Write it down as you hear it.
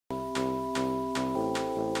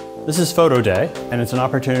This is Photo Day, and it's an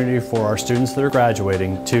opportunity for our students that are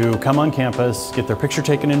graduating to come on campus, get their picture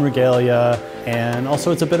taken in regalia, and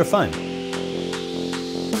also it's a bit of fun.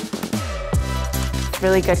 It's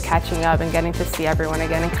really good catching up and getting to see everyone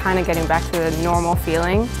again and kind of getting back to the normal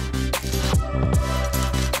feeling.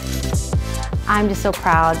 I'm just so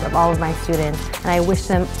proud of all of my students, and I wish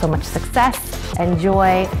them so much success and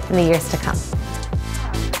joy in the years to come.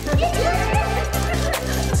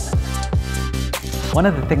 One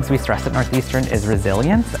of the things we stress at Northeastern is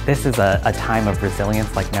resilience. This is a time of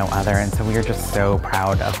resilience like no other, and so we are just so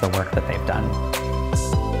proud of the work that they've done.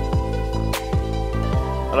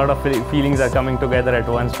 A lot of feelings are coming together at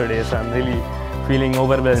once today, so I'm really feeling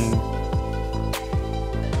overwhelmed.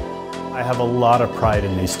 I have a lot of pride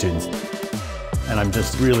in these students, and I'm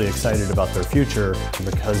just really excited about their future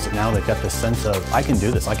because now they've got this sense of, I can do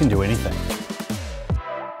this, I can do anything.